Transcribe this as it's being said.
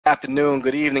Afternoon,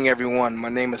 good evening, everyone. My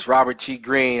name is Robert T.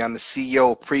 Green. I'm the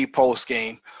CEO of Pre-Post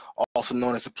Game, also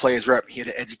known as the Players Rep, here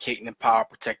to educate and empower,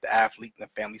 protect the athlete and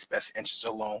the family's best interests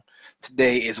alone.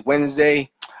 Today is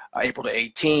Wednesday, April the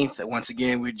 18th. Once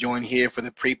again, we're joined here for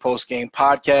the Pre-Post Game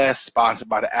podcast, sponsored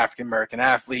by the African American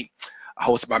Athlete,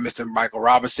 hosted by Mr. Michael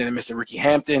Robinson and Mr. Ricky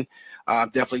Hampton.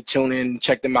 Definitely tune in,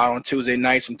 check them out on Tuesday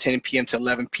nights from 10 p.m. to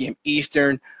 11 p.m.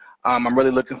 Eastern. I'm really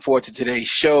looking forward to today's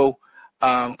show.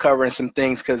 Covering some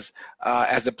things because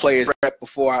as the Players Rep,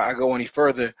 before I go any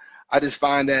further, I just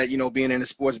find that, being in the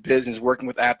sports business, working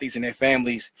with athletes and their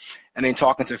families, and then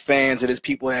talking to fans, and there's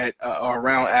people that are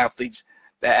around athletes,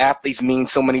 that athletes mean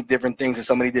so many different things to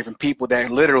so many different people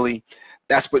that literally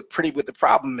that's what the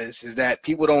problem is that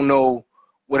people don't know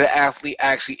what an athlete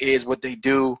actually is, what they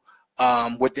do,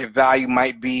 what their value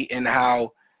might be, and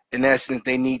how, in essence,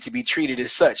 they need to be treated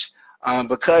as such.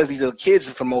 Because these are kids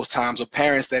for most times, or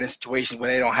parents that in situations where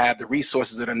they don't have the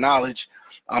resources or the knowledge,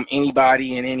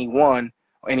 anybody and anyone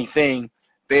or anything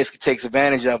basically takes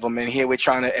advantage of them. And here we're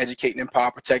trying to educate and empower,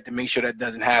 protect, and make sure that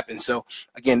doesn't happen. So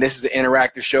again, this is an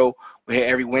interactive show. We're here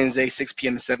every Wednesday, 6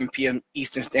 p.m. to 7 p.m.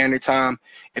 Eastern Standard Time.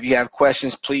 If you have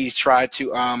questions, please try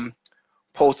to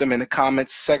post them in the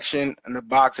comments section in the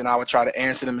box, and I will try to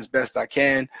answer them as best I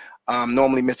can.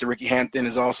 Normally, Mr. Ricky Hampton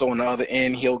is also on the other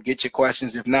end. He'll get your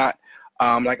questions. If not,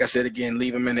 like I said, again,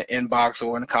 leave them in the inbox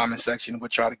or in the comment section. We'll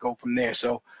try to go from there.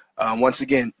 So once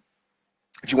again,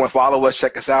 if you want to follow us,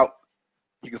 check us out.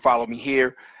 You can follow me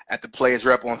here at the Players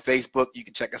Rep on Facebook. You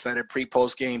can check us out at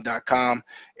prepostgame.com.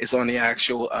 It's on the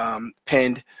actual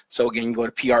pinned. So again, you can go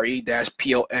to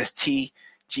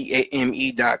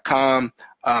pre-postgame.com.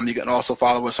 You can also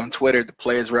follow us on Twitter, the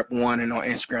Players Rep 1, and on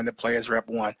Instagram, the Players Rep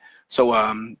 1. So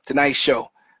tonight's show,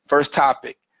 first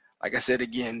topic. Like I said,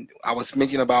 again, I was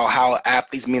mentioning about how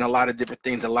athletes mean a lot of different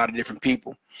things to a lot of different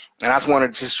people. And I just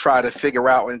wanted to just try to figure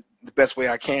out in the best way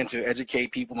I can to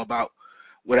educate people about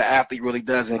what an athlete really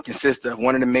does and consists of.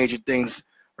 One of the major things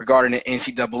regarding the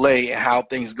NCAA and how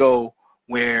things go,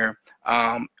 where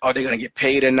are they going to get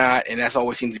paid or not? And that's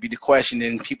always seems to be the question.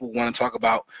 And people want to talk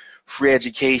about free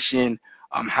education,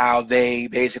 how they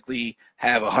basically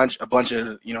have a bunch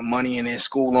of money in their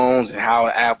school loans, and how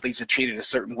athletes are treated a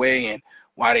certain way, and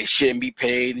why they shouldn't be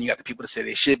paid. And you got the people that say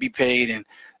they should be paid, and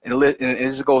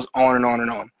this goes on and on and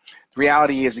on. The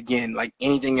reality is, again, like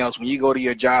anything else, when you go to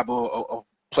your job or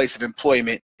place of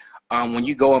employment, when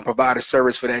you go and provide a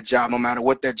service for that job, no matter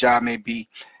what that job may be,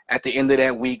 at the end of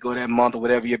that week or that month or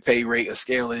whatever your pay rate or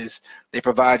scale is, they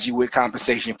provide you with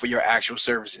compensation for your actual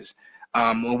services.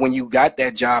 When you got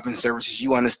that job and services,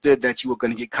 you understood that you were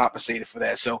going to get compensated for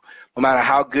that. So no matter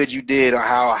how good you did or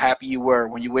how happy you were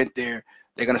when you went there,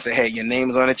 they're going to say, hey, your name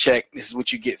is on a check. This is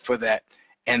what you get for that.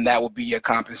 And that will be your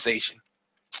compensation.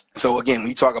 So again, when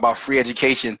you talk about free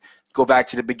education, go back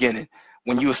to the beginning.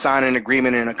 When you sign an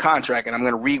agreement and a contract, and I'm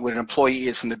going to read what an employee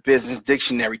is from the business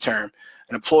dictionary term.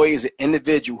 An employee is an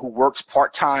individual who works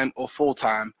part-time or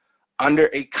full-time under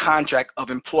a contract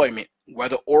of employment,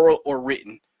 whether oral or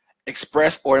written,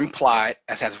 expressed or implied,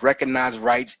 as has recognized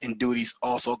rights and duties,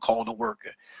 also called a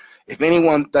worker. If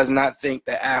anyone does not think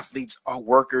that athletes are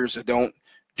workers or don't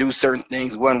do certain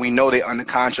things, one, we know they're under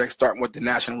contract, starting with the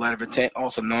National Letter of Intent,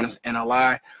 also known as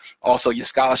NLI, also your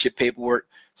scholarship paperwork.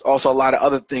 It's also a lot of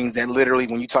other things that literally,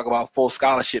 when you talk about full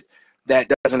scholarship,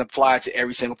 that doesn't apply to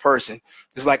every single person.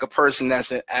 It's like a person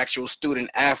that's an actual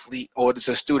student athlete, or just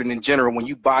a student in general. When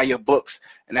you buy your books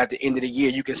and at the end of the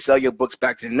year you can sell your books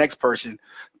back to the next person,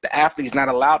 the athlete is not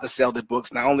allowed to sell their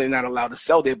books. Not only are they not allowed to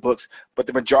sell their books, but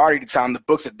the majority of the time the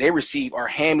books that they receive are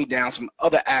hand-me-downs from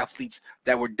other athletes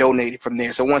that were donated from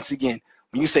there. So once again,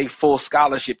 when you say full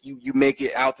scholarship, you make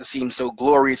it out to seem so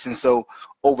glorious and so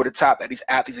over the top that these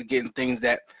athletes are getting things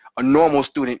that a normal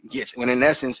student gets, when in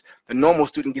essence the normal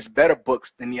student gets better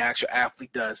books than the actual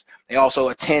athlete does. They also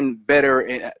attend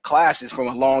better classes from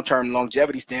a long-term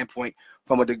longevity standpoint,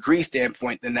 from a degree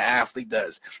standpoint, than the athlete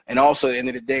does. And also at the end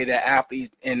of the day, that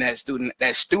athlete and that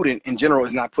student in general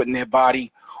is not putting their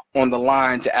body on the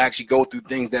line to actually go through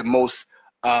things that most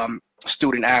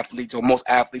student athletes or most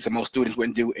athletes and most students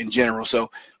wouldn't do in general.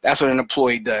 So that's what an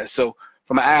employee does. So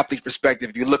from an athlete perspective,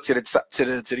 if you look to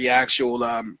the actual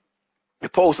the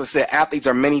post that said athletes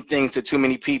are many things to too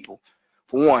many people.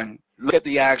 For one, look at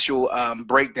the actual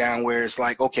breakdown where it's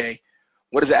like, okay,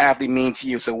 what does an athlete mean to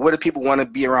you? So what do people want to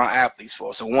be around athletes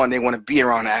for? So one, they want to be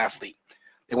around an athlete.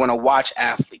 They want to watch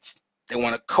athletes. They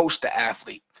want to coach the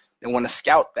athlete. They want to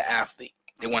scout the athlete.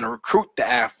 They want to recruit the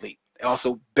athlete. They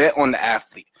also bet on the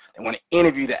athlete. They want to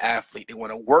interview the athlete. They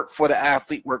want to work for the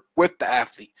athlete, work with the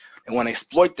athlete. They want to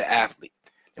exploit the athlete.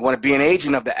 They want to be an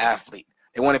agent of the athlete.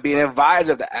 They want to be an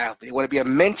advisor of the athlete. They want to be a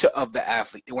mentor of the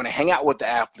athlete. They want to hang out with the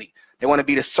athlete. They want to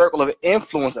be the circle of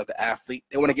influence of the athlete.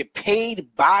 They want to get paid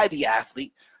by the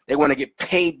athlete. They want to get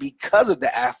paid because of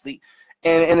the athlete.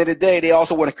 And at the end of the day, they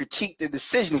also want to critique the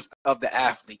decisions of the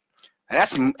athlete. And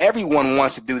that's, everyone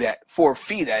wants to do that for a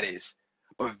fee, that is.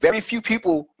 But very few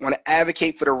people want to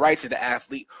advocate for the rights of the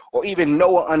athlete or even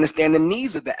know or understand the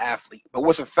needs of the athlete. But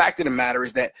what's a fact of the matter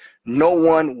is that no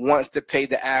one wants to pay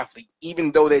the athlete,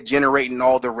 even though they're generating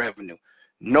all the revenue.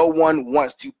 No one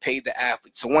wants to pay the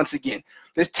athlete. So once again,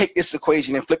 let's take this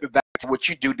equation and flip it back to what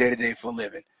you do day to day for a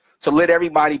living. So let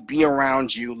everybody be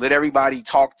around you. Let everybody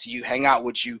talk to you, hang out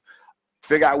with you,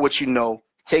 figure out what you know,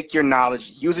 take your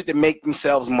knowledge, use it to make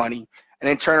themselves money, and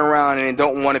then turn around and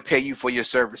don't want to pay you for your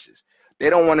services. They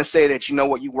don't want to say that, you know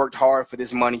what, you worked hard for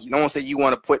this money. You don't want to say you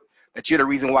want to put that you're the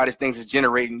reason why this thing is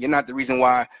generating. You're not the reason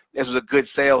why this was a good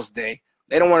sales day.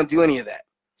 They don't want to do any of that.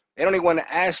 They don't even want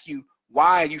to ask you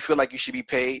why you feel like you should be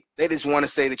paid. They just want to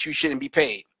say that you shouldn't be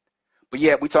paid. But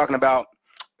yet we're talking about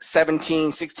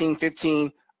 17, 16,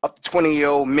 15, up to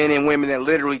 20-year-old men and women that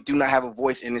literally do not have a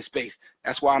voice in this space.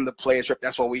 That's why I'm the players rep.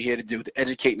 That's what we're here to do, to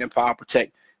educate and empower,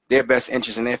 protect their best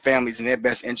interests and their families and their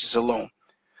best interests alone.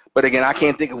 But again, I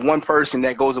can't think of one person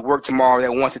that goes to work tomorrow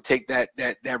that wants to take that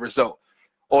result.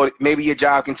 Or maybe your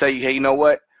job can tell you, hey, you know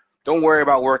what? Don't worry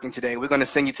about working today. We're going to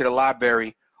send you to the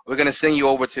library. We're going to send you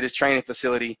over to this training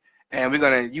facility, and you're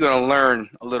going to learn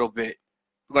a little bit.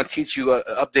 We're going to teach you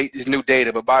update this new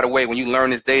data. But by the way, when you learn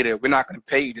this data, we're not going to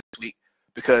pay you this week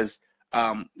because,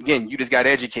 again, you just got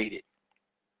educated.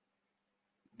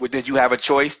 But did you have a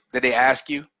choice? Did they ask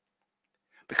you?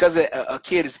 Because a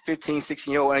kid is 15,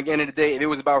 16-year-old, and at the end of the day, if it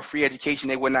was about free education,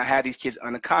 they would not have these kids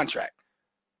under contract.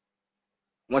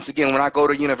 Once again, when I go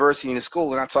to university and to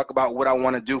school and I talk about what I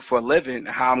want to do for a living and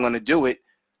how I'm going to do it,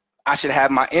 I should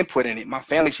have my input in it. My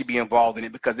family should be involved in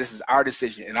it because this is our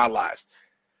decision in our lives.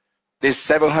 There's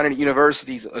 700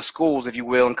 universities or schools, if you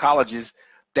will, and colleges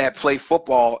that play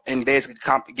football and basically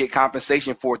get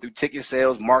compensation for it through ticket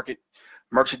sales,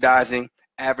 merchandising,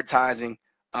 advertising,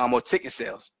 or ticket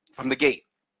sales from the gate.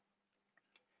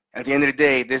 At the end of the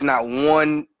day, there's not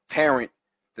one parent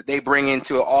that they bring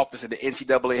into an office at the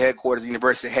NCAA headquarters of the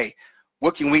university. Hey,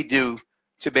 what can we do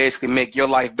to basically make your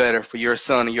life better for your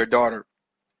son or your daughter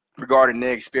regarding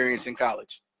their experience in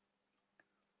college?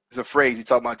 There's a phrase you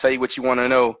talk about, tell you what you want to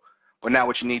know, but not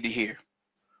what you need to hear.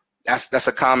 That's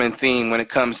a common theme when it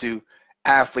comes to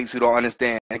athletes who don't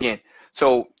understand. Again,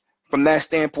 so from that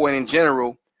standpoint in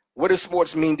general, what does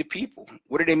sports mean to people?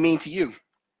 What do they mean to you?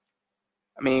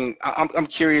 I mean, I'm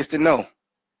curious to know.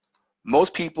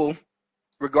 Most people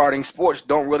regarding sports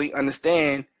don't really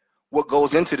understand what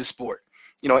goes into the sport.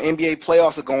 You know, NBA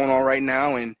playoffs are going on right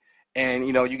now, and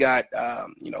you know, you got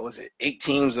is it 8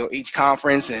 teams of each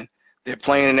conference, and they're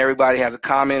playing, and everybody has a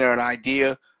comment or an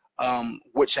idea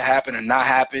what should happen or not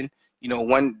happen. You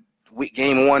know,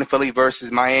 game one, Philly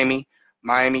versus Miami.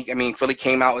 Philly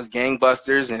came out as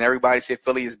gangbusters, and everybody said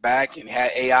Philly is back and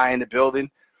had AI in the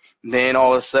building. And then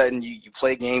all of a sudden, you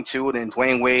play game two, and then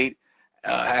Dwayne Wade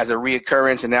has a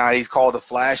reoccurrence, and now he's called the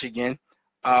Flash again.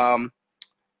 And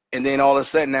then all of a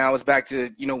sudden, now it's back to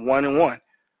 1-1.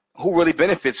 Who really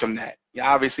benefits from that?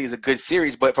 Obviously, it's a good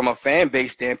series, but from a fan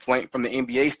base standpoint, from the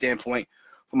NBA standpoint,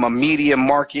 from a media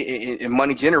market and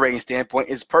money generating standpoint,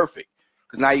 it's perfect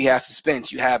because now you have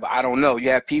suspense. You have you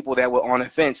have people that were on the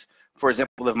fence. For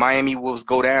example, if Miami was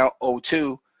go down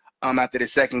 0-2 after the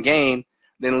second game,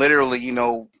 then literally,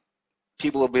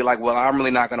 people will be like, well, I'm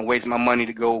really not going to waste my money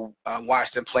to go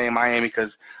watch them play in Miami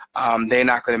because they're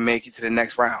not going to make it to the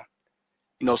next round.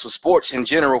 So sports in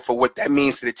general, for what that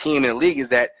means to the team and the league, is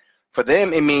that for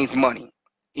them, it means money.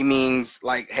 It means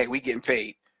like, hey, we getting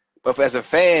paid. But as a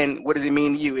fan, what does it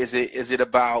mean to you? Is it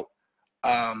about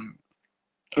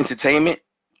entertainment,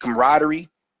 camaraderie?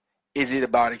 Is it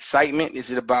about excitement?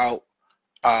 Is it about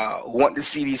wanting to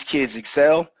see these kids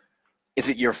excel? Is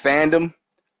it your fandom?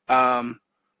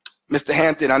 Mr.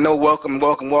 Hampton, I know,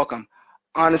 welcome.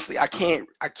 Honestly, I can't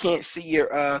see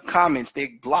your comments. They're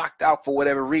blocked out for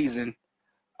whatever reason.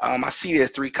 I see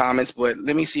there's 3 comments, but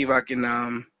let me see if I can.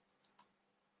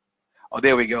 Oh,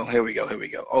 there we go. Here we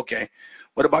go. Okay.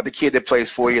 What about the kid that plays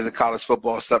 4 years of college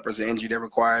football, suffers an injury that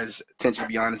requires attention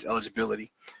beyond his eligibility?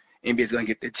 NBA is going to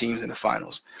get their teams in the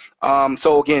finals.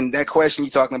 So again, that question you're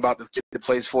talking about, the kid that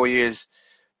plays 4 years,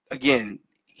 again,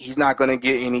 he's not going to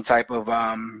get any type of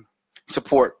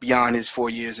support beyond his 4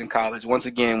 years in college. Once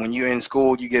again, when you're in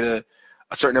school, you get a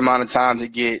certain amount of time to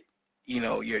get,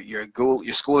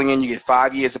 your schooling in. You get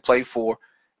 5 years to play for,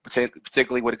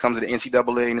 particularly when it comes to the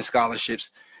NCAA and the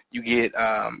scholarships. You get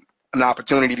an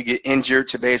opportunity to get injured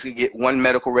to basically get 1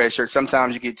 medical red shirt.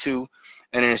 Sometimes you get 2,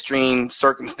 in an extreme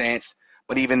circumstance.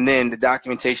 But even then, the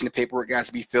documentation, the paperwork has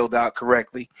to be filled out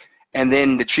correctly. And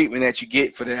then the treatment that you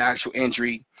get for the actual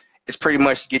injury is pretty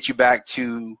much to get you back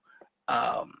to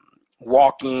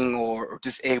walking or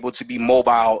just able to be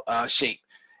mobile shape.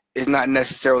 It's not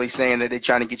necessarily saying that they're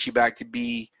trying to get you back to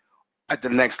be at the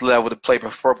next level to play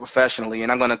professionally.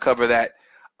 And I'm going to cover that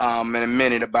in a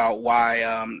minute about why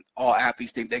all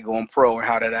athletes think they're going pro and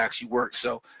how that actually works.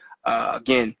 So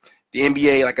again, the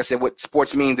NBA, like I said, what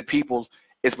sports mean to people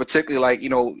is particularly like,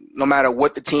 no matter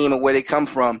what the team or where they come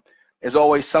from, there's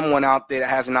always someone out there that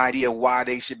has an idea of why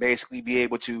they should basically be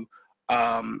able to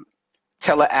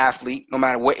tell an athlete, no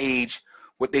matter what age,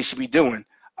 what they should be doing.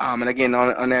 And again,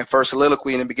 on that first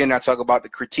soliloquy in the beginning, I talk about the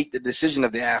critique, the decision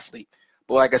of the athlete.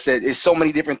 But like I said, there's so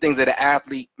many different things that an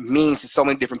athlete means to so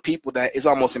many different people that it's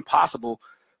almost impossible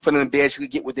for them to basically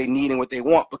get what they need and what they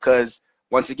want, because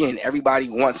once again, everybody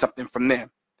wants something from them.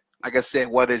 Like I said,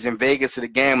 whether it's in Vegas or the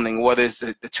gambling, whether it's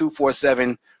the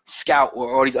 247 scout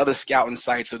or all these other scouting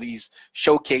sites or these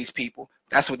showcase people,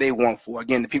 that's what they want for.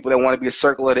 Again, the people that want to be a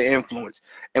circle of the influence.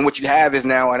 And what you have is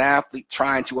now an athlete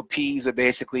trying to appease or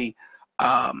basically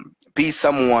be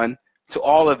someone to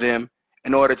all of them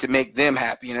in order to make them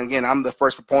happy. And again, I'm the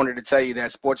first proponent to tell you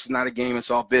that sports is not a game,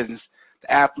 it's all business.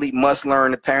 The athlete must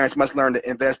learn, the parents must learn to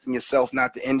invest in yourself,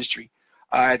 not the industry.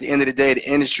 At the end of the day, the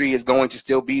industry is going to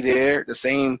still be there, the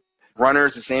same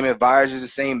runners, the same advisors, the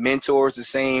same mentors, the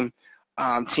same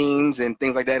teams and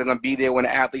things like that are going to be there when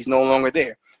the athlete's no longer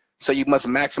there. So you must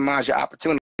maximize your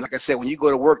opportunity. Like I said, when you go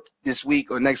to work this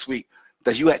week or next week,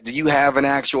 do you have an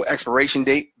actual expiration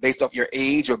date based off your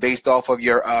age or based off of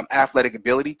your athletic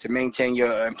ability to maintain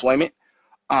your employment?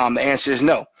 The answer is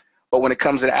no. But when it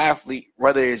comes to the athlete,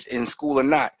 whether it's in school or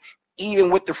not, even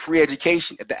with the free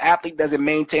education, if the athlete doesn't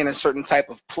maintain a certain type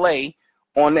of play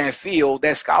on that field,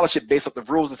 that scholarship based off the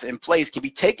rules that's in place can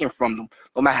be taken from them,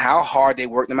 no matter how hard they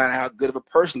work, no matter how good of a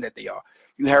person that they are.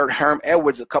 You heard Herm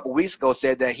Edwards a couple weeks ago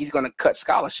said that he's going to cut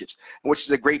scholarships, which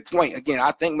is a great point. Again,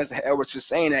 I think Mr. Edwards was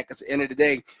saying that because at the end of the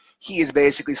day, he is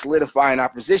basically solidifying our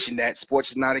position that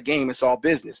sports is not a game, it's all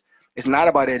business. It's not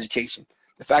about education.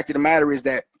 The fact of the matter is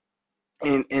that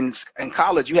in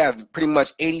college, you have pretty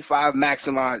much 85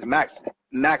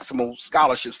 maximal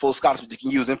scholarships, full scholarships you can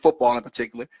use in football in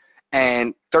particular,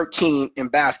 and 13 in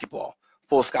basketball,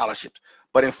 full scholarships.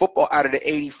 But in football, out of the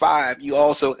 85, you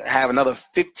also have another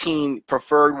 15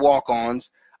 preferred walk-ons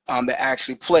that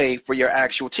actually play for your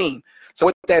actual team. So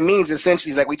what that means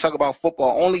essentially is, like we talk about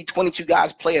football, only 22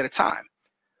 guys play at a time.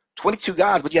 22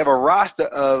 guys, but you have a roster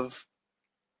of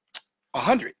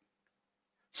 100.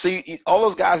 So all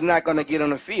those guys are not going to get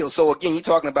on the field. So again, you're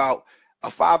talking about a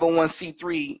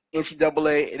 501c3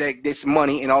 NCAA that gets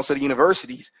money, and also the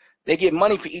universities. They get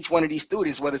money for each one of these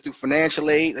students, whether it's through financial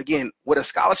aid. Again, what a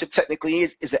scholarship technically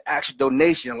is an actual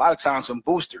donation, a lot of times from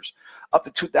boosters. Up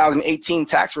to 2018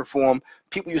 tax reform,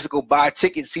 people used to go buy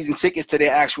tickets, season tickets to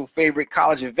their actual favorite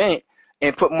college event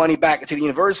and put money back into the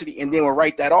university, and then will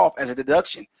write that off as a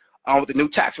deduction. With the new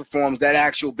tax reforms, that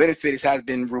actual benefit has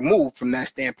been removed from that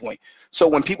standpoint. So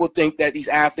when people think that these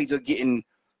athletes are getting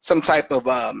some type of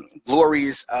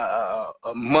glorious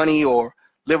money or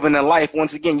living a life,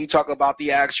 once again, you talk about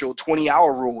the actual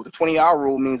 20-hour rule. The 20-hour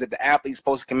rule means that the athlete is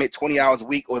supposed to commit 20 hours a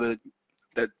week, or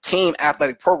the team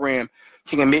athletic program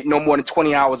can commit no more than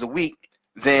 20 hours a week,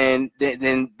 then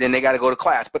they got to go to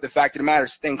class. But the fact of the matter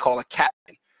is a thing called a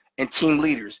captain and team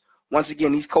leaders. Once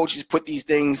again, these coaches put these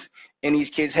things in these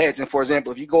kids' heads. And for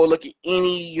example, if you go look at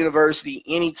any university,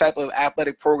 any type of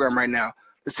athletic program right now,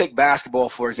 let's take basketball,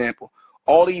 for example.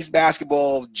 All these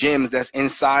basketball gyms that's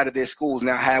inside of their schools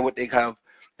now have what they have.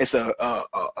 It's a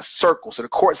circle. So the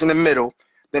court's in the middle.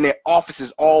 Then their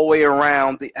offices all the way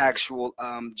around the actual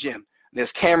gym.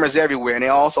 There's cameras everywhere. And they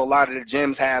also, a lot of the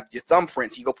gyms have your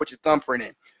thumbprints. You go put your thumbprint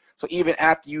in. So even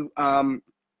after you,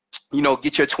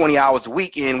 get your 20 hours a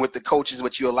week in with the coaches,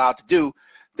 what you're allowed to do,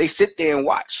 they sit there and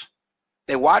watch.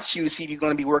 They watch you to see if you're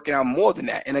going to be working out more than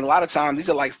that. And a lot of times, these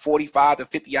are like 45 to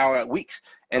 50-hour weeks.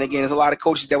 And again, there's a lot of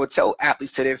coaches that would tell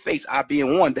athletes to their face, I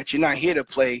being one, that you're not here to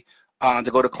play, to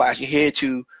go to class. You're here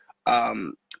to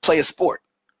play a sport.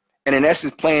 And in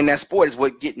essence, playing that sport is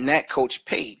what getting that coach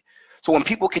paid. So when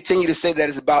people continue to say that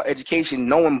it's about education,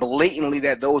 knowing blatantly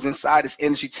that those inside this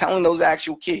industry telling those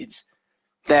actual kids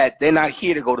that they're not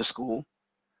here to go to school,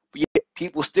 but yet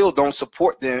people still don't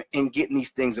support them in getting these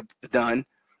things done,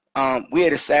 we're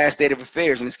at a sad state of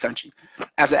affairs in this country.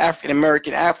 As an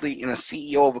African-American athlete and a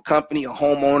CEO of a company, a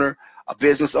homeowner, a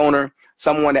business owner,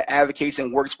 someone that advocates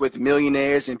and works with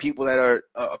millionaires and people that are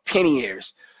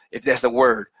penniers, if that's the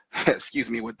word, excuse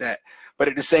me with that. But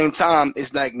at the same time,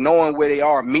 it's like knowing where they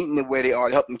are, meeting them where they are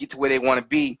to help them get to where they want to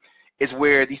be is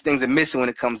where these things are missing when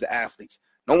it comes to athletes.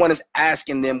 No one is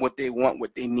asking them what they want,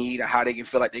 what they need, or how they can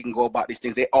feel like they can go about these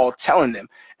things. They're all telling them.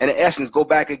 And in essence, go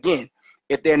back again.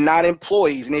 If they're not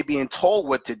employees and they're being told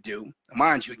what to do,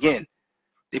 mind you, again,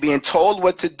 they're being told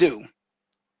what to do,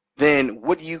 then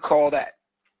what do you call that?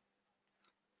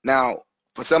 Now,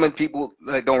 for some of the people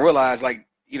that don't realize, like,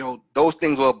 you know, those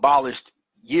things were abolished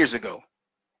years ago.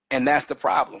 And that's the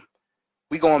problem.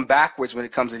 We're going backwards when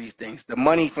it comes to these things. The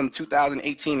money from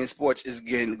 2018 in sports is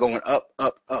going up,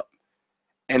 up, up.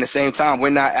 And at the same time, we're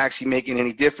not actually making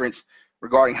any difference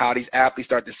regarding how these athletes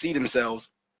start to see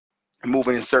themselves and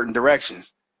moving in certain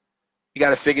directions. You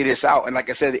got to figure this out. And like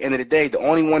I said, at the end of the day, the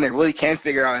only one that really can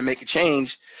figure out and make a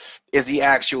change is the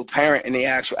actual parent and the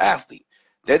actual athlete.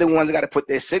 They're the ones that got to put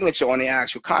their signature on the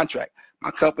actual contract.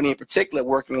 My company in particular,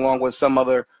 working along with some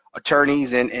other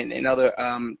attorneys and other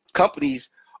companies,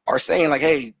 are saying like,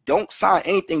 hey, don't sign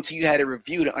anything till you had a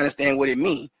review to understand what it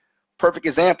means. Perfect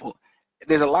example.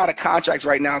 There's a lot of contracts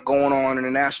right now going on in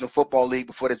the National Football League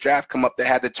before the draft come up that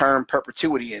have the term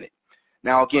perpetuity in it.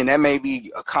 Now, again, that may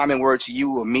be a common word to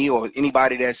you or me or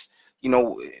anybody that's, you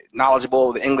know, knowledgeable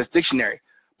of the English dictionary.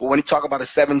 But when you talk about a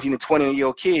 17 to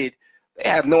 20-year-old kid, they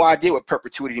have no idea what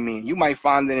perpetuity means. You might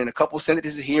find that in a couple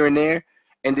sentences here and there,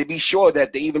 and to be sure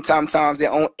that they even sometimes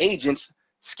their own agents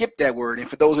skip that word. And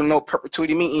for those who know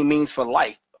perpetuity it means for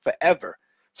life, forever.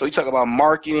 So you talk about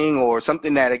marketing or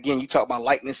something that, again, you talk about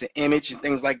likeness and image and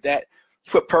things like that.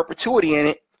 You put perpetuity in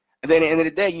it, and then at the end of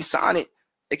the day, you sign it.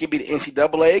 It could be the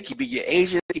NCAA, it could be your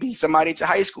agent, it could be somebody at your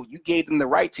high school. You gave them the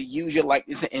right to use your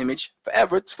likeness and image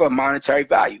forever. It's for monetary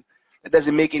value. That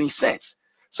doesn't make any sense.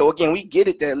 So again, we get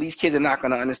it that these kids are not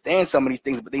going to understand some of these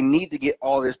things, but they need to get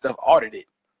all this stuff audited.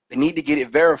 They need to get it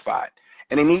verified.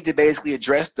 And they need to basically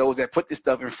address those that put this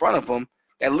stuff in front of them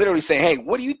that literally say, hey,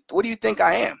 what do you think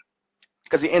I am?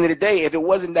 Because at the end of the day, if it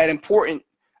wasn't that important,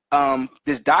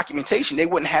 this documentation, they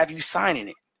wouldn't have you signing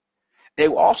it. They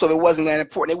also, if it wasn't that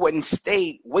important, they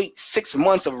wouldn't wait 6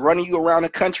 months of running you around the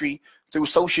country through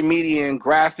social media and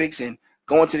graphics and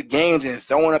going to the games and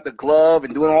throwing up the glove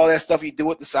and doing all that stuff you do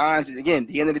with the signs. And again, at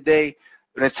the end of the day,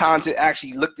 when it's time to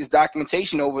actually look this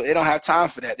documentation over, they don't have time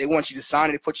for that. They want you to sign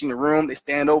it, they put you in the room, they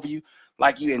stand over you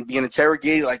like you and being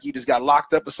interrogated, like you just got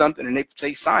locked up or something, and they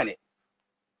say sign it.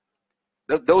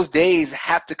 Those days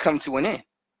have to come to an end.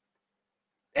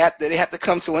 They have to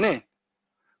come to an end.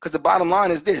 Because the bottom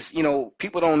line is this, you know,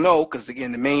 people don't know, because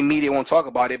again, the main media won't talk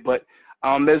about it, but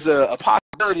there's a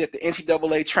possibility that the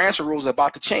NCAA transfer rules are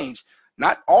about to change.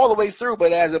 Not all the way through,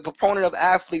 but as a proponent of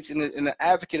athletes and an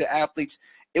advocate of athletes,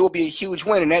 it will be a huge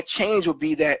win. And that change will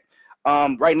be that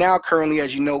right now, currently,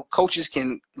 as you know, coaches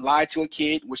can lie to a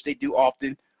kid, which they do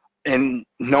often, and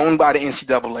known by the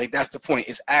NCAA. That's the point.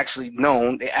 It's actually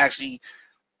known. They actually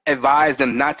advise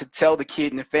them not to tell the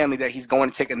kid and the family that he's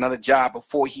going to take another job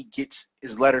before he gets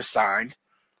his letter signed.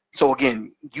 So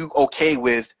again, you okay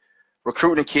with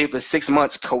recruiting a kid for 6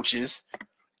 months, coaches,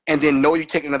 and then know you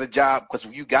take another job because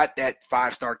you got that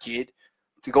 5-star kid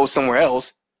to go somewhere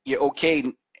else. You're okay,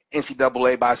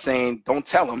 NCAA, by saying don't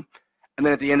tell him. And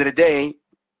then at the end of the day,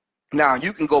 now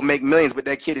you can go make millions, but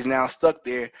that kid is now stuck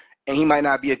there, and he might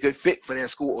not be a good fit for that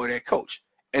school or that coach.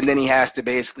 And then he has to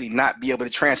basically not be able to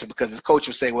transfer because his coach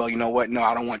will say, well, you know what? No,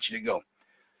 I don't want you to go.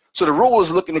 So the rule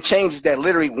is looking to change is that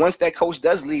literally once that coach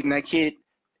does leave and that kid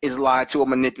is lied to or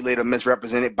manipulated or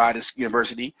misrepresented by this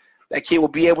university, that kid will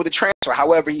be able to transfer.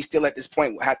 However, he still at this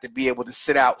point will have to be able to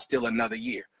sit out still another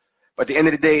year. But at the end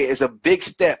of the day, it's a big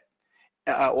step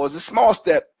or it's a small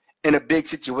step in a big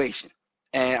situation.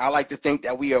 And I like to think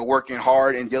that we are working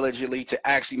hard and diligently to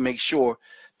actually make sure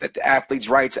that the athletes'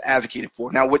 rights are advocated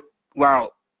for. Now,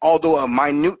 although a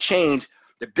minute change,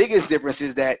 the biggest difference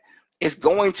is that it's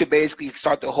going to basically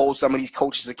start to hold some of these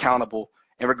coaches accountable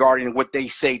in regarding what they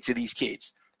say to these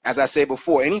kids. As I said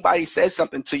before, anybody says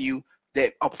something to you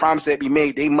that a promise that be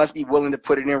made, they must be willing to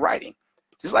put it in writing.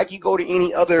 Just like you go to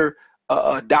any other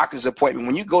doctor's appointment.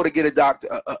 When you go to get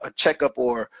a checkup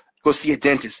or go see a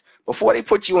dentist, before they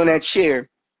put you in that chair,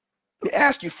 they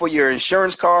ask you for your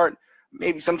insurance card,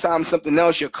 maybe sometimes something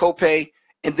else, your copay,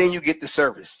 and then you get the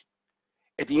service.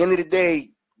 At the end of the day,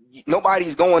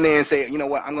 nobody's going there and saying, you know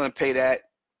what, I'm going to pay that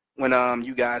when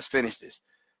you guys finish this.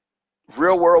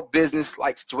 Real world business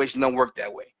like situation don't work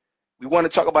that way. We want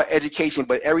to talk about education,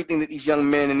 but everything that these young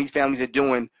men and these families are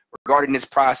doing regarding this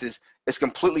process is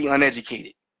completely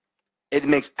uneducated. It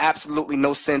makes absolutely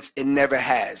no sense. It never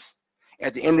has.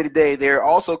 At the end of the day, there are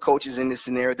also coaches in this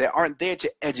scenario that aren't there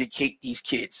to educate these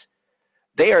kids.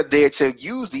 They are there to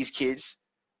use these kids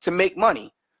to make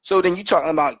money. So then you're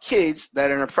talking about kids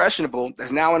that are impressionable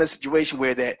that's now in a situation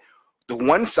where that the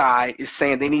one side is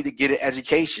saying they need to get an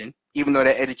education even though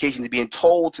that education is being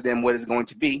told to them what it's going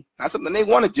to be, not something they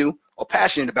want to do or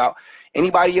passionate about.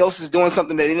 Anybody else is doing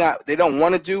something that they don't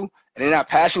want to do and they're not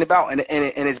passionate about, and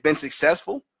it's been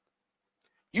successful.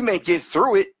 You may get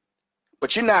through it,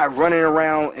 but you're not running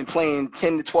around and playing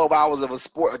 10 to 12 hours of a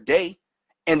sport a day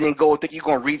and then go think you're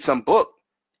going to read some book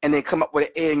and then come up with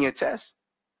an A in your test.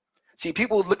 See,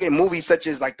 people look at movies such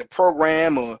as like The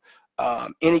Program or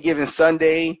Any Given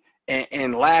Sunday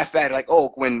and laugh at it like,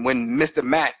 oh, when Mr.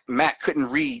 Matt couldn't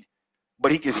read,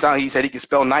 but he said he could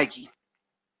spell Nike.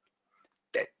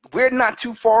 We're not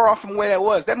too far off from where that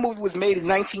was. That movie was made in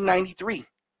 1993.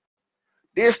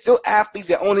 There's still athletes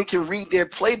that only can read their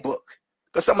playbook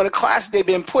because some of the classes they've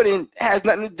been put in has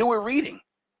nothing to do with reading.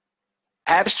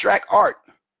 Abstract art,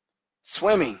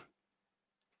 swimming,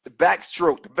 the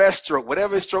backstroke, the breaststroke,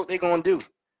 whatever stroke they're going to do.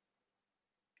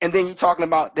 And then you're talking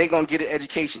about they're going to get an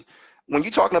education. When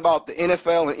you're talking about the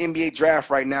NFL and NBA draft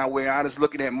right now, where I was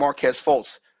looking at Marquez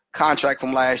Fultz contract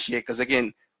from last year, because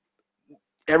again,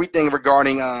 everything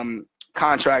regarding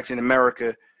contracts in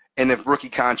America and the rookie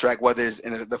contract, whether it's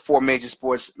in the four major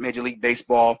sports, Major League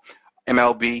Baseball,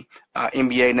 MLB,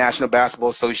 NBA, National Basketball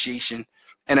Association,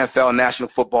 NFL, National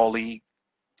Football League,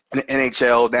 and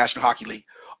NHL, National Hockey League.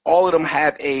 All of them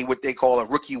have what they call a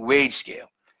rookie wage scale.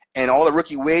 And all the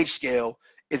rookie wage scale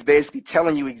is basically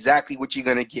telling you exactly what you're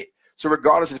going to get. So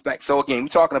regardless of the fact, so again, we're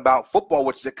talking about football,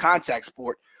 which is a contact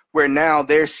sport, where now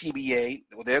their CBA,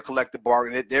 or their collective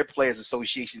bargaining, their players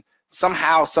association,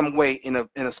 somehow, some way in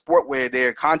a sport where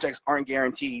their contracts aren't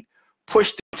guaranteed,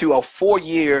 pushed to a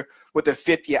 4-year with a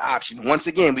 5th-year option. Once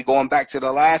again, we're going back to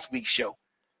the last week's show.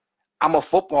 I'm a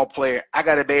football player. I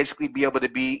got to basically be able to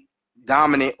be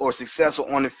dominant or successful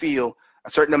on the field a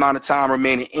certain amount of time,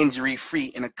 remaining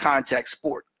injury-free in a contact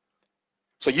sport.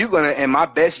 So you're going to, in my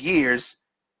best years,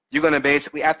 you're going to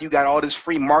basically, after you got all this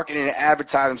free marketing and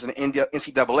advertisements in the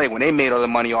NCAA, when they made all the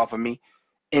money off of me,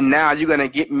 and now you're going to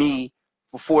get me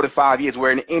for 4 to 5 years,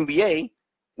 where in the NBA,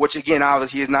 which again,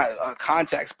 obviously is not a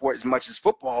contact sport as much as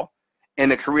football,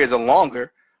 and the careers are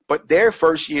longer, but their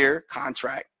first-year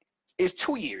contract is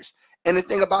 2 years. And the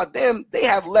thing about them, they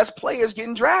have less players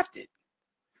getting drafted.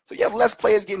 So you have less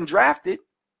players getting drafted,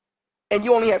 and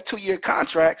you only have 2-year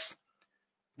contracts.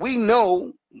 We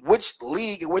know which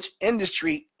league, which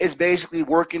industry is basically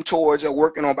working towards or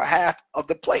working on behalf of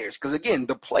the players. Because again,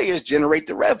 the players generate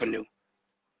the revenue.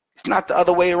 It's not the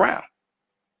other way around.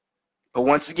 But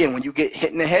once again, when you get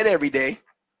hit in the head every day,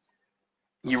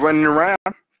 you're running around,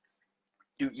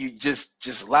 you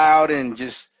just loud and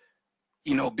just,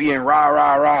 being rah,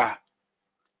 rah, rah.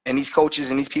 And these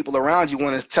coaches and these people around you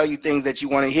want to tell you things that you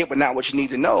want to hear, but not what you need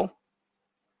to know.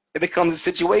 It becomes a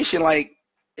situation like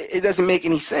it doesn't make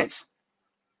any sense.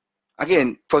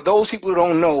 Again, for those people who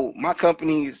don't know, my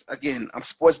company is, again, I'm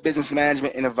sports business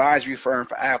management and advisory firm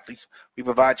for athletes. We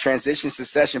provide transition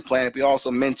succession planning. We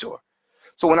also mentor.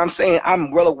 So when I'm saying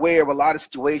I'm well aware of a lot of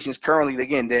situations currently,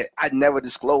 again, that I never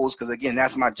disclose because, again,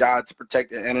 that's my job to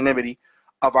protect the anonymity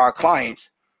of our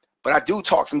clients. But I do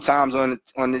talk sometimes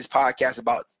on this podcast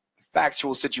about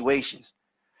factual situations.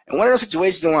 And one of those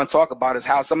situations I want to talk about is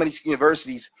how some of these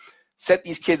universities set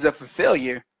these kids up for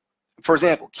failure. For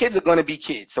example, kids are going to be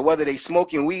kids. So whether they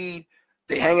smoking weed,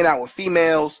 they hanging out with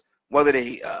females, whether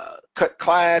they cut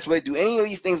class, whether they do any of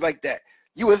these things like that,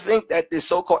 you would think that this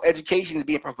so-called education is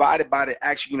being provided by the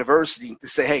actual university to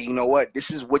say, hey, you know what, this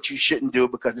is what you shouldn't do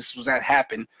because this was that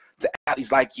happened to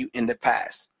athletes like you in the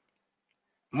past.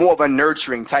 More of a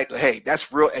nurturing type of, hey,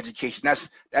 that's real education.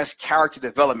 That's character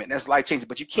development. That's life changing.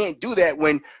 But you can't do that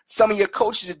when some of your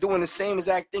coaches are doing the same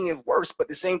exact thing, if worse. But at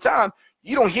the same time,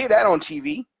 you don't hear that on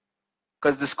TV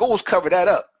because the schools cover that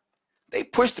up. They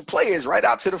push the players right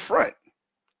out to the front.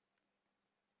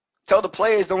 Tell the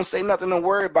players don't say nothing, don't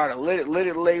worry about it. Let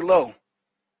it lay low.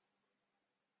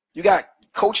 You got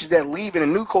coaches that leave and the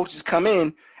new coaches come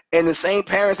in, and the same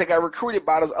parents that got recruited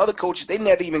by those other coaches, they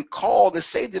never even call to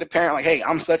say to the parent, like, hey,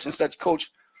 I'm such and such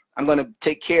coach. I'm going to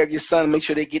take care of your son, make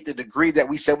sure they get the degree that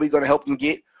we said we're going to help them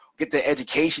get the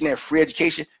education, that free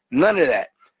education. None of that.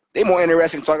 They're more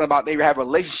interested in talking about they have a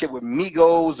relationship with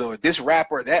Migos or this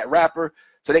rapper or that rapper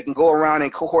so they can go around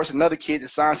and coerce another kid to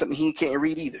sign something he can't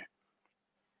read either.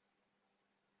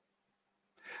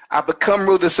 I've become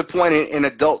real disappointed in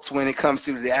adults when it comes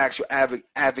to the actual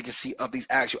advocacy of these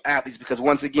actual athletes because,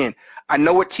 once again, I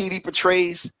know what TV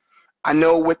portrays, I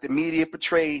know what the media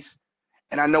portrays,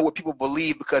 and I know what people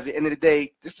believe because at the end of the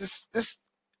day, this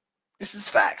is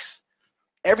facts.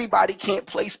 Everybody can't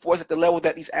play sports at the level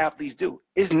that these athletes do.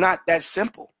 It's not that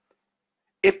simple.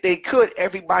 If they could,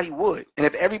 everybody would. And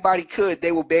if everybody could,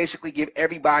 they will basically give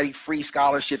everybody free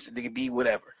scholarships and they could be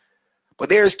whatever. But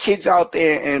there's kids out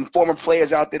there and former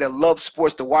players out there that love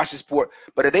sports to watch the sport.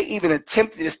 But if they even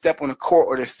attempted to step on the court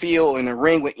or the field in the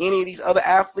ring with any of these other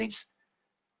athletes,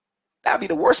 that'd be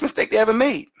the worst mistake they ever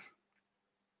made.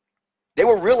 They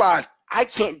will realize, I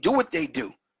can't do what they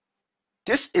do.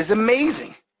 This is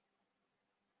amazing.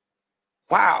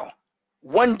 Wow.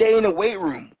 One day in the weight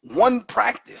room, one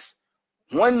practice,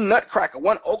 one nutcracker,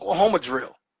 one Oklahoma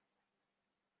drill,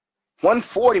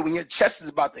 140 when your chest is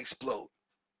about to explode.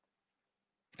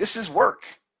 This is work.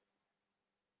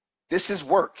 This is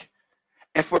work.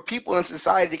 And for people in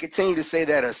society to continue to say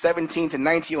that a 17 to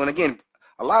 19, and again,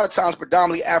 a lot of times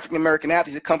predominantly African-American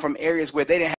athletes that come from areas where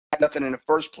they didn't have nothing in the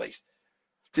first place,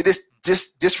 to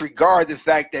disregard the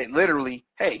fact that literally,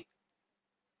 hey,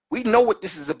 we know what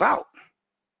this is about.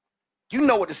 You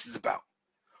know what this is about.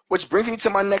 Which brings me to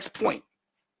my next point.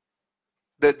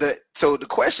 So the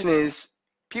question is,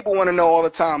 people want to know all the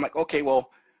time, like, okay, well,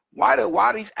 why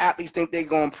do these athletes think they're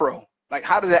going pro? Like,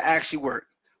 how does that actually work?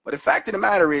 But the fact of the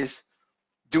matter is,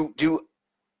 do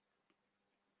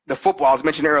the football, I was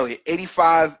mentioned earlier,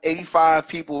 85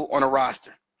 people on a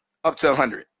roster, up to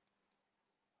 100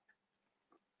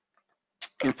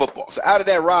 in football. So out of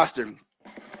that roster, I'm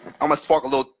going to talk a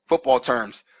little football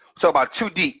terms. We'll talk about two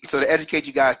deep. So to educate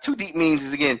you guys, two deep means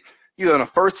is, again, you're on the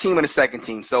first team and the second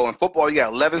team. So in football, you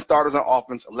got 11 starters on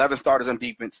offense, 11 starters on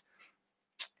defense.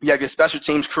 You have your special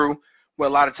teams crew, where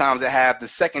a lot of times they have the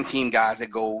second team guys that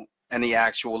go in the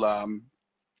actual on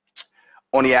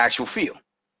the actual field.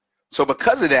 So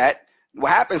because of that,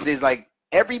 what happens is, like,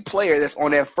 every player that's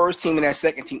on that first team and that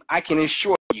second team, I can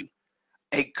assure you,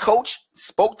 a coach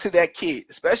spoke to that kid,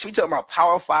 especially talking about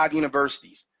Power 5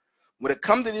 universities. When it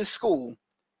comes to this school,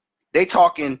 they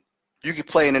talking you can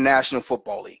play in the National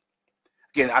Football League.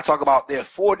 Again, I talk about there are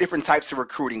 4 different types of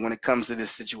recruiting when it comes to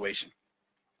this situation.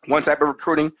 One type of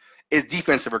recruiting is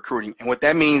defensive recruiting. And what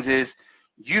that means is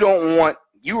you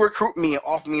recruit me and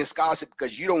offer me a scholarship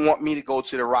because you don't want me to go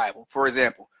to the rival. For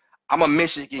example, I'm a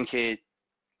Michigan kid,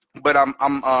 but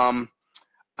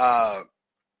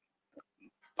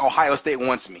Ohio State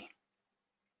wants me.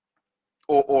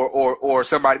 Or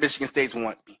somebody, Michigan State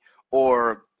wants me.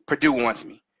 Or Purdue wants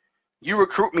me. You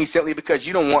recruit me simply because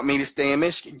you don't want me to stay in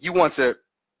Michigan. You want to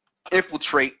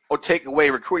infiltrate or take away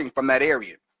recruiting from that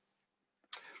area.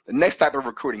 The next type of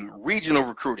recruiting, regional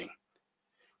recruiting.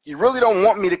 You really don't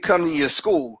want me to come to your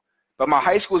school, but my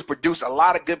high school has produced a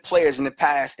lot of good players in the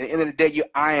past. And at the end of the day,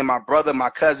 I am my brother, my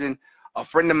cousin, a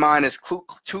friend of mine is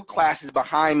 2 classes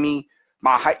behind me.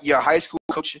 Your high school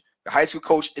coach, the high school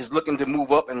coach is looking to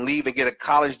move up and leave and get a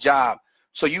college job.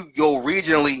 So you go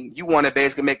regionally, you want to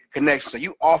basically make a connection. So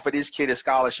you offer this kid a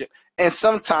scholarship. And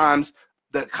sometimes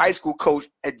the high school coach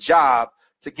a job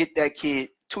to get that kid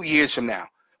 2 years from now.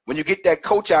 When you get that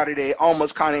coach out of there, it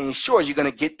almost kind of ensures you're going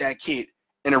to get that kid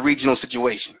in a regional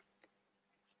situation.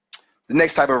 The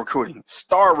next type of recruiting,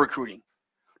 star recruiting.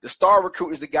 The star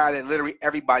recruit is the guy that literally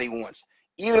everybody wants.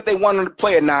 Even if they want him to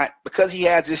play or not, because he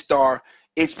has this star,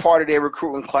 it's part of their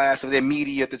recruiting class of their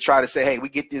media to try to say, hey, we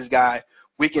get this guy.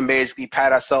 We can basically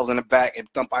pat ourselves on the back and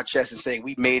thump our chest and say,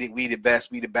 we made it, we the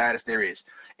best, we the baddest there is.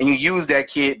 And you use that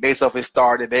kid based off his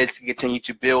star to basically continue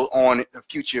to build on the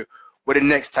future with the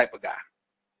next type of guy.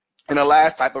 And the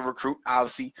last type of recruit,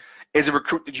 obviously, is a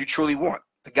recruit that you truly want.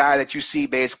 The guy that you see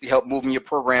basically help moving your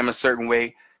program a certain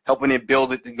way, helping it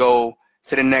build it to go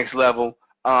to the next level,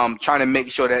 trying to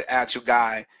make sure that actual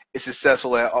guy is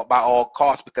successful by all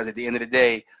costs, because at the end of the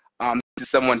day, this is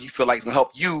someone you feel like is going to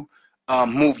help you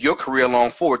move your career along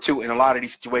forward too in a lot of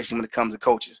these situations when it comes to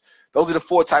coaches. Those are the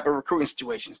 4 type of recruiting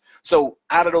situations. So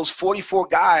out of those 44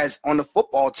 guys on the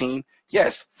football team,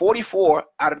 yes, 44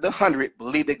 out of the 100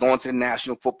 believe they're going to the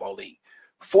National Football League.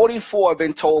 44 have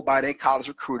been told by their college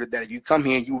recruiter that if you come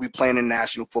here, you will be playing in the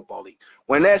National Football League.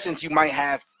 When in essence, you might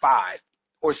have 5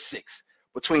 or 6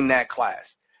 between that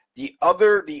class. The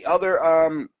other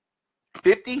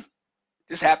 50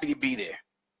 just happy to be there.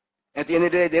 At the end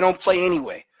of the day, they don't play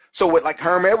anyway. So what, like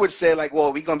Herm Edwards said, like,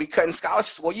 well, we're going to be cutting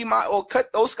scholarships. Well, you might well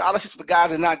cut those scholarships for guys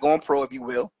that are not going pro, if you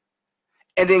will,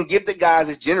 and then give the guys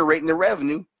that's generating the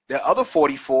revenue, the other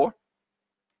 44,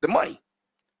 the money.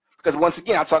 Because once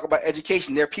again, I talk about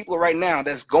education. There are people right now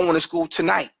that's going to school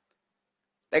tonight.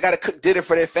 They got to cook dinner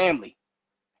for their family.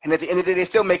 And at the end of the day, they're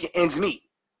still making ends meet.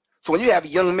 So when you have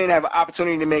young men have an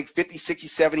opportunity to make 50, 60,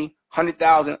 70,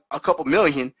 100,000, a couple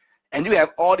million, and you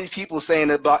have all these people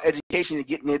saying about education and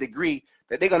getting their degree,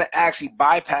 that they're going to actually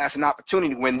bypass an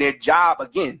opportunity when their job,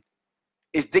 again,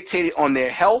 is dictated on their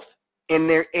health and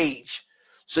their age.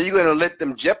 So you're going to let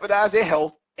them jeopardize their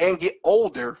health and get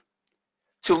older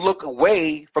to look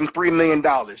away from $3 million.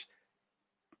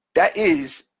 That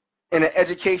is in an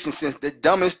education sense, the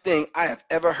dumbest thing I have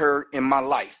ever heard in my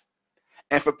life.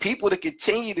 And for people to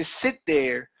continue to sit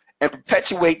there and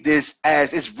perpetuate this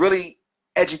as it's really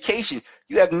education,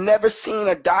 you have never seen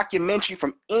a documentary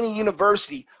from any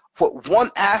university for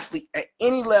one athlete at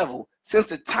any level since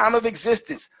the time of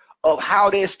existence of how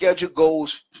their schedule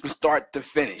goes from start to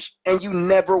finish. And you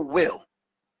never will.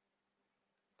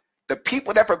 The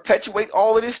people that perpetuate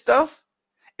all of this stuff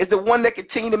is the one that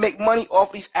continue to make money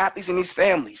off these athletes and these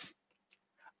families.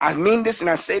 I mean this, and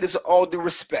I say this with all due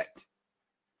respect.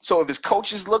 So if his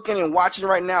coach is looking and watching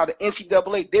right now, the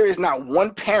NCAA, there is not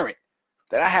one parent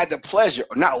that I had the pleasure,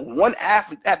 or not one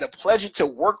athlete that had the pleasure to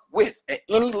work with at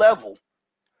any level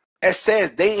that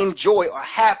says they enjoy or are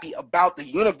happy about the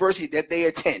university that they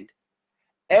attend.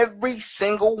 Every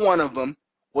single one of them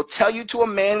will tell you to a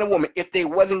man and a woman if they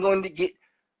wasn't going to get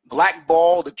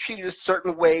blackballed or treated a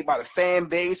certain way by the fan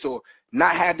base or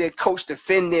not have their coach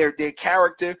defend their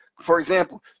character. For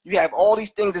example, you have all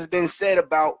these things that's been said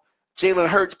about Jalen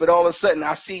Hurts, but all of a sudden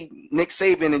I see Nick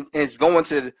Saban is going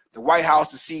to the White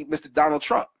House to see Mr. Donald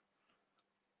Trump.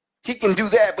 He can do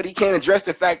that, but he can't address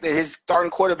the fact that his starting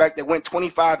quarterback that went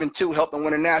 25-2 helped them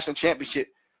win a national championship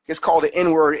gets called the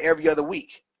N-word every other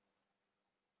week.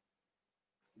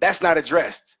 That's not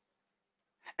addressed.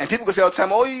 And people can say all the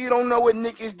time, oh, you don't know what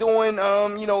Nick is doing,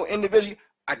 individually.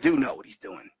 I do know what he's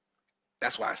doing.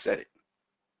 That's why I said it.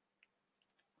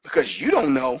 Because you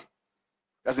don't know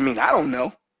doesn't mean I don't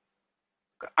know.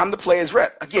 I'm the player's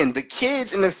rep. Again, the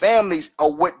kids and the families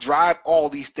are what drive all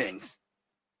these things.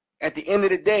 At the end of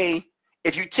the day,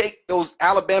 if you take those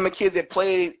Alabama kids that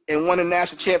played and won a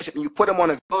national championship and you put them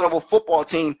on a Villanova football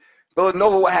team,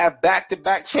 Villanova will have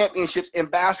back-to-back championships in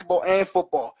basketball and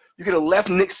football. You could have left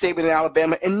Nick Saban in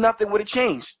Alabama and nothing would have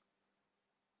changed.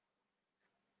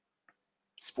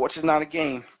 Sports is not a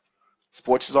game.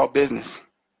 Sports is all business.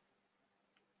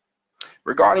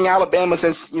 Regarding Alabama,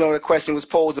 since the question was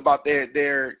posed about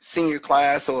their senior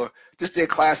class or just their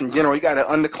class in general, you got an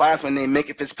underclassman named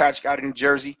Minka Fitzpatrick out of New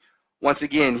Jersey. Once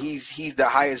again, he's the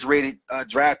highest rated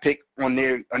draft pick on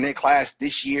their class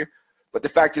this year. But the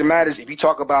fact of the matter is, if you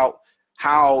talk about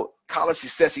how college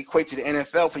success equates to the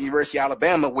NFL for University of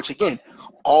Alabama, which again,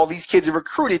 all these kids are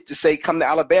recruited to say, come to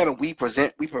Alabama, we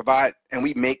provide, and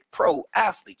we make pro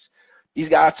athletes. These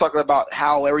guys talking about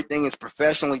how everything is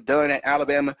professionally done at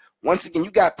Alabama. Once again, you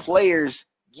got players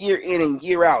year in and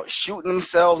year out shooting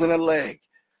themselves in the leg,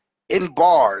 in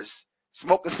bars,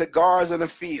 smoking cigars on the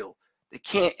field. They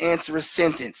can't answer a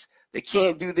sentence. They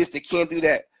can't do this. They can't do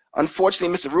that.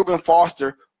 Unfortunately, Mr. Reuben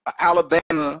Foster, an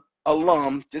Alabama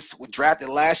alum, just was drafted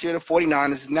last year to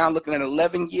 49ers, is now looking at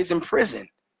 11 years in prison.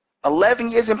 11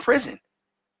 years in prison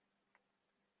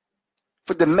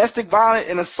for domestic violence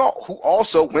and assault, who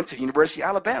also went to the University of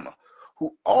Alabama,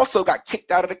 who also got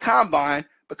kicked out of the combine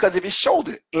because of his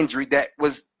shoulder injury that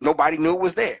was nobody knew it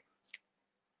was there.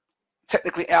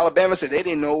 Technically, Alabama said they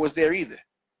didn't know it was there either.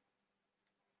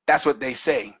 That's what they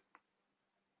say.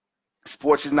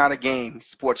 Sports is not a game.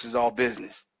 Sports is all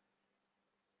business.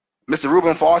 Mr.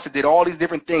 Reuben Foster did all these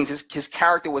different things. His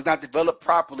character was not developed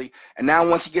properly. And now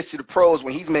once he gets to the pros,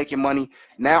 when he's making money,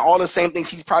 now all the same things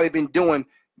he's probably been doing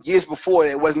years before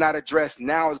that was not addressed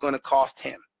now is going to cost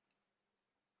him.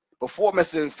 Before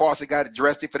Mr. Foster got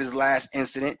arrested for this last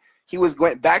incident, he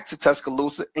went back to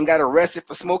Tuscaloosa and got arrested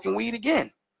for smoking weed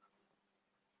again.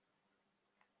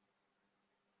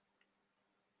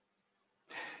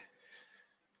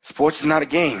 Sports is not a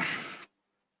game.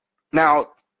 Now,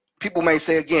 people may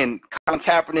say again, Colin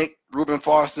Kaepernick, Reuben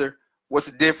Foster, what's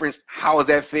the difference? How is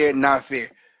that fair? Not fair.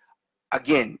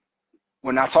 Again,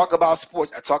 when I talk about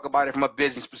sports, I talk about it from a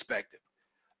business perspective.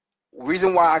 The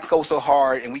reason why I go so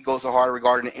hard and we go so hard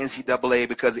regarding the NCAA,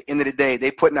 because at the end of the day,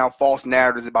 they putting out false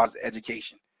narratives about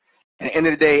education. And at the end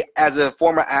of the day, as a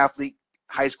former athlete,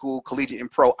 high school, collegiate,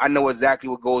 and pro, I know exactly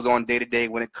what goes on day to day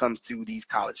when it comes to these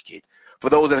college kids. For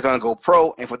those that are going to go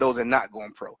pro and for those that are not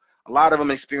going pro. A lot of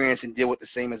them experience and deal with the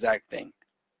same exact thing.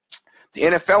 The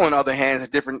NFL, on the other hand, is a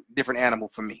different animal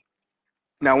for me.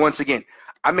 Now, once again,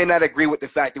 I may not agree with the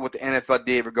fact that what the NFL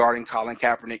did regarding Colin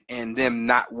Kaepernick and them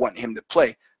not wanting him to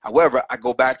play. However, I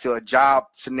go back to a job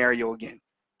scenario again.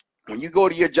 When you go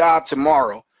to your job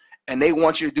tomorrow and they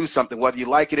want you to do something, whether you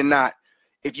like it or not,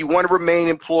 if you want to remain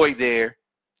employed there,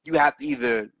 you have to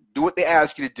either do what they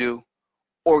ask you to do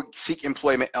or seek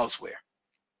employment elsewhere.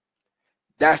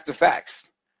 That's the facts.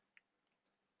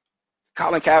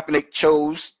 Colin Kaepernick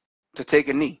chose to take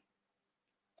a knee.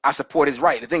 I support his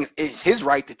right. The thing is, it's his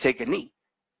right to take a knee.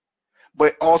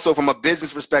 But also from a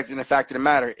business perspective, the fact of the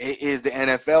matter, it is the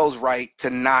NFL's right to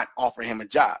not offer him a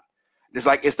job. It's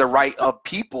like it's the right of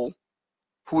people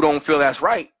who don't feel that's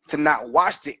right to not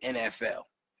watch the NFL.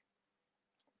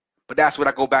 But that's what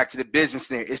I go back to the business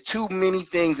there. It's too many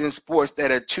things in sports that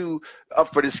are too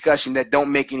up for discussion that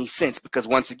don't make any sense, because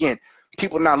once again,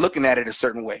 people are not looking at it a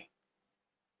certain way.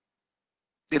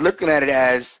 They're looking at it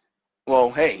as,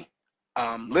 well, hey,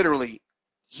 literally,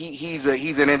 he's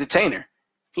an entertainer.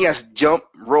 He has to jump,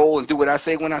 roll, and do what I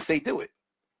say when I say do it.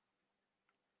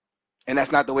 And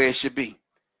that's not the way it should be.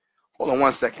 Hold on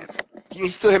one second. Can you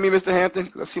still hear me, Mr. Hampton?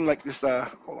 Because I seem like this